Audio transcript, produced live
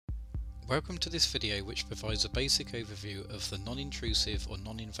Welcome to this video, which provides a basic overview of the non-intrusive or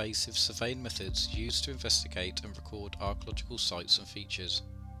non-invasive surveying methods used to investigate and record archaeological sites and features.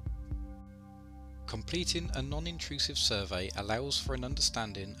 Completing a non-intrusive survey allows for an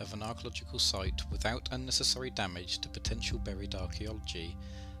understanding of an archaeological site without unnecessary damage to potential buried archaeology.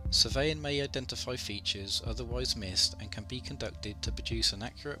 Surveying may identify features otherwise missed and can be conducted to produce an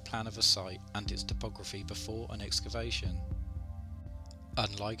accurate plan of a site and its topography before an excavation.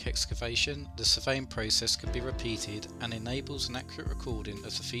 Unlike excavation, the surveying process can be repeated and enables an accurate recording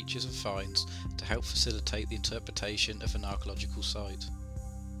of the features and finds to help facilitate the interpretation of an archaeological site.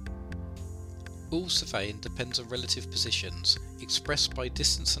 All surveying depends on relative positions, expressed by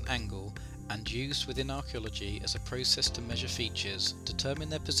distance and angle, and used within archaeology as a process to measure features, determine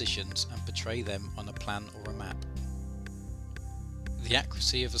their positions and portray them on a plan or a map. The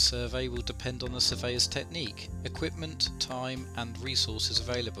accuracy of a survey will depend on the surveyor's technique, equipment, time and resources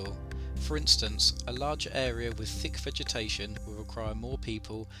available. For instance, a larger area with thick vegetation will require more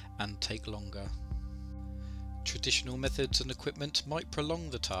people and take longer. Traditional methods and equipment might prolong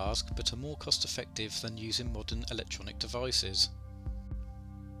the task but are more cost effective than using modern electronic devices.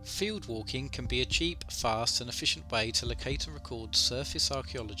 Field walking can be a cheap, fast and efficient way to locate and record surface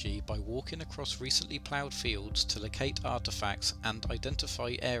archaeology by walking across recently ploughed fields to locate artefacts and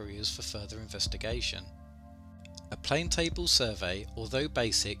identify areas for further investigation. A plane table survey, although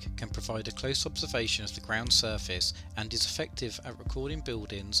basic, can provide a close observation of the ground surface and is effective at recording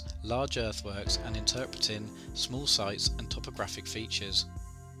buildings, large earthworks and interpreting small sites and topographic features.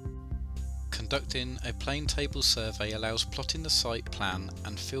 Conducting a plane table survey allows plotting the site plan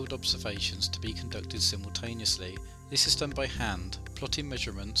and field observations to be conducted simultaneously. This is done by hand, plotting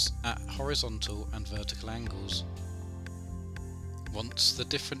measurements at horizontal and vertical angles. Once the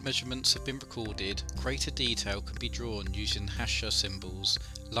different measurements have been recorded, greater detail can be drawn using hasher symbols,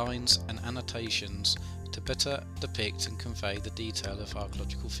 lines and annotations to better depict and convey the detail of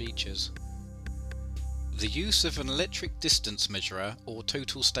archaeological features. The use of an electric distance measurer or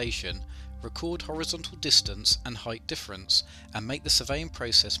total station record horizontal distance and height difference and make the surveying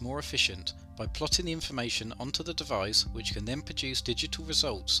process more efficient by plotting the information onto the device, which can then produce digital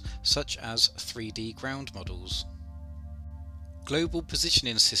results such as 3D ground models. Global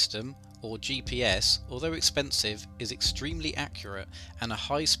Positioning System or GPS, although expensive, is extremely accurate and a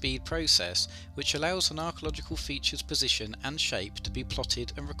high-speed process which allows an archaeological feature's position and shape to be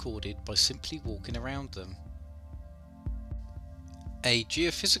plotted and recorded by simply walking around them. A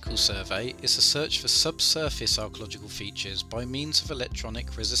geophysical survey is a search for subsurface archaeological features by means of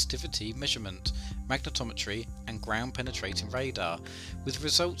electronic resistivity measurement, magnetometry and ground penetrating radar, with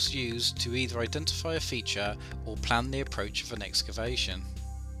results used to either identify a feature or plan the approach of an excavation.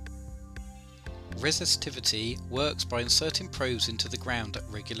 Resistivity works by inserting probes into the ground at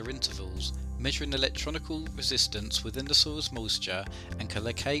regular intervals, measuring electronical resistance within the soil's moisture, and can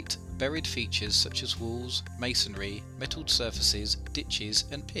locate buried features such as walls, masonry, metalled surfaces, ditches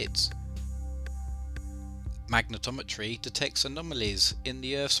and pits. Magnetometry detects anomalies in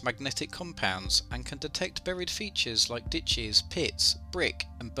the Earth's magnetic compounds and can detect buried features like ditches, pits, brick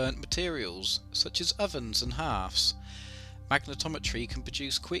and burnt materials such as ovens and hearths. Magnetometry can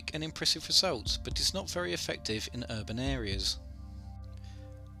produce quick and impressive results, but is not very effective in urban areas.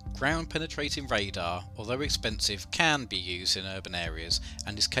 Ground penetrating radar, although expensive, can be used in urban areas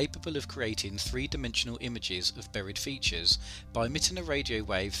and is capable of creating three-dimensional images of buried features by emitting a radio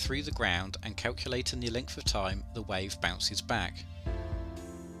wave through the ground and calculating the length of time the wave bounces back.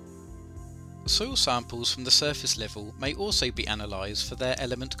 Soil samples from the surface level may also be analysed for their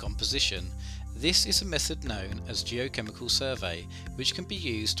element composition. This is a method known as geochemical survey, which can be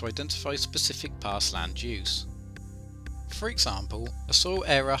used to identify specific past land use. For example, a soil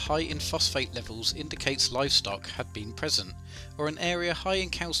area high in phosphate levels indicates livestock had been present, or an area high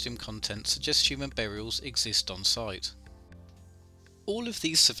in calcium content suggests human burials exist on site. All of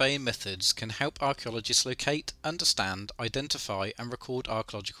these surveying methods can help archaeologists locate, understand, identify and record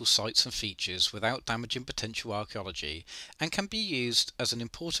archaeological sites and features without damaging potential archaeology, and can be used as an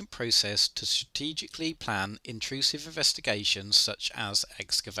important process to strategically plan intrusive investigations such as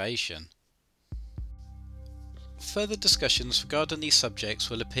excavation. Further discussions regarding these subjects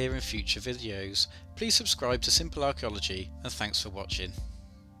will appear in future videos. Please subscribe to Simple Archaeology and thanks for watching.